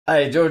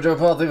Hey, Jojo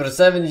Party for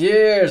 7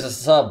 years, a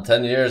sub,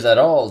 10 years at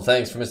all.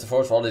 Thanks for Mr.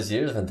 Force for all these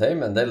years of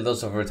entertainment, daily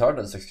dose of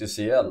retardance,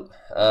 XQCL.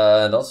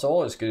 And also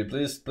always, could you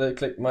please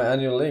click my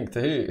annual link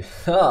to here?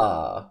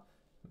 Ha!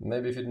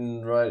 Maybe if you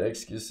didn't write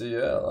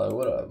XQCL, I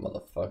would've,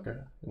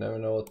 motherfucker. You never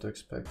know what to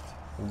expect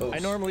from those. I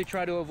normally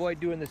try to avoid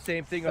doing the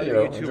same thing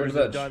other Enjoy YouTubers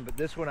the have done, but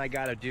this one I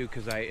gotta do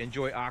because I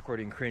enjoy awkward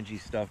and cringy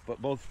stuff.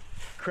 But both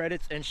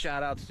credits and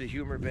shout outs to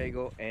Humor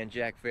Bagel and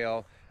Jack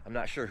Vale. I'm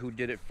not sure who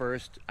did it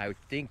first. I would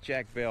think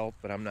Jack Vale,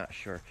 but I'm not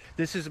sure.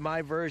 This is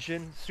my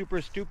version,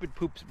 Super Stupid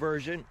Poops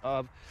version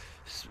of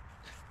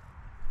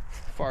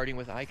farting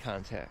with eye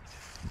contact.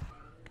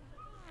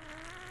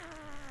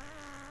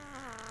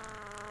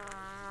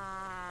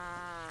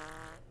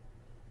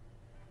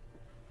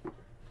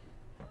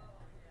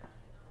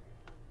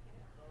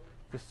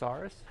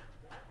 Thesaurus?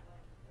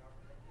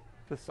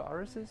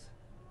 Thesauruses?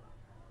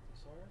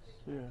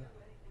 Yeah.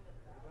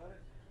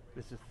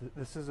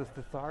 This is a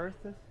thesaurus?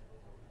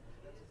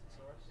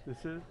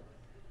 This is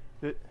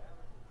it.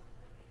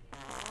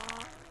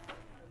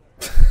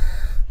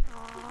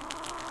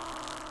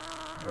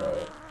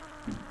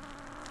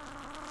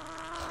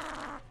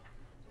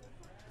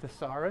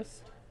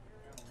 Thesaurus?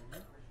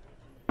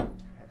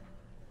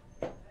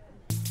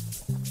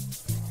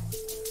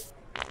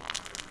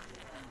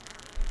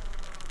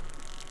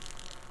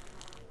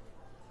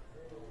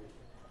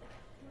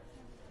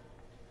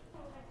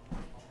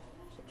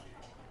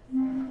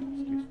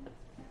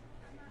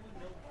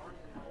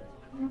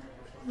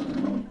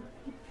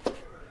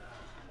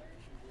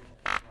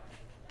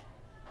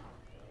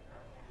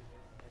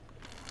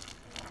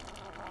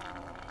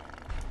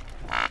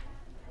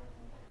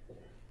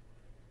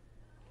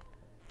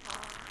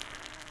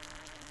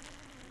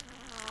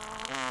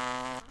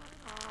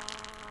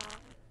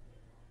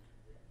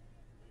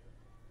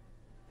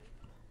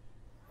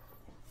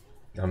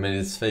 I mean,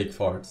 it's fake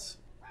farts.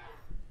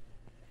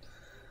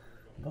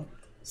 But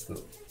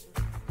still.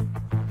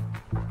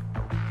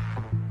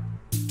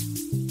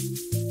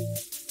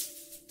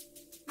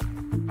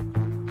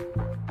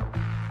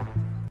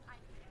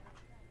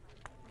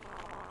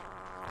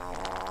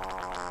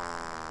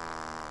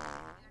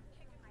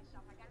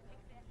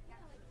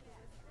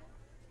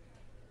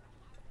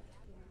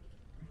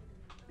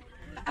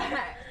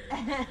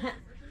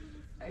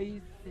 Are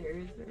you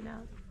serious right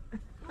now?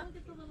 Look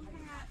at the little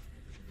cat.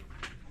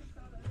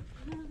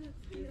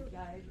 These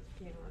guys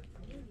came up to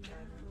me and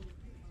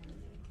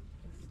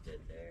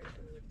stood there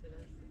and looked at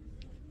us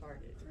and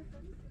farted.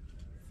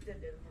 Stood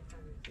there the whole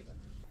time and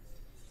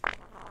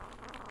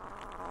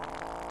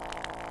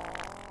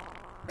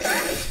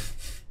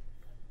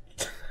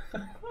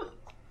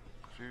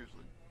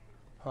Seriously?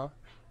 Huh?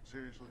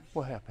 Seriously?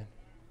 What happened?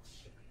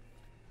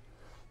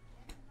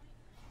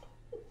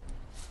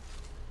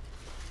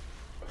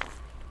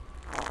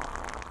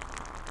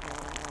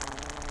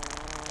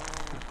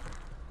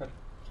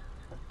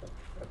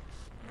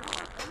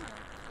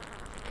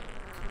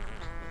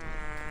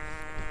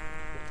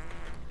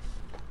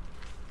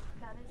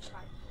 That is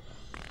fine.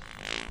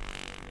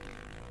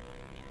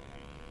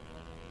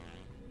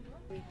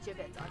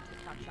 Gibbets on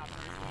TikTok shop.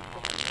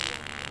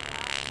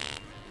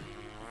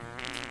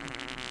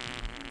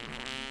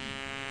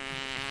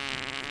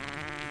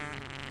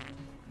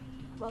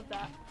 Love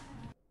that.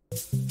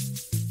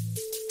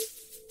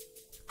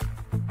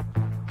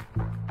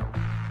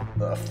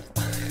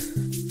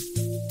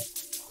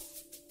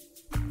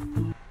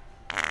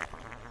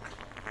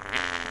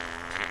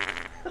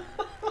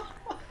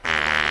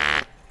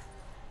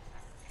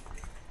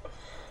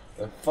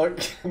 The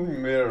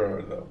fucking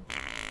mirror though.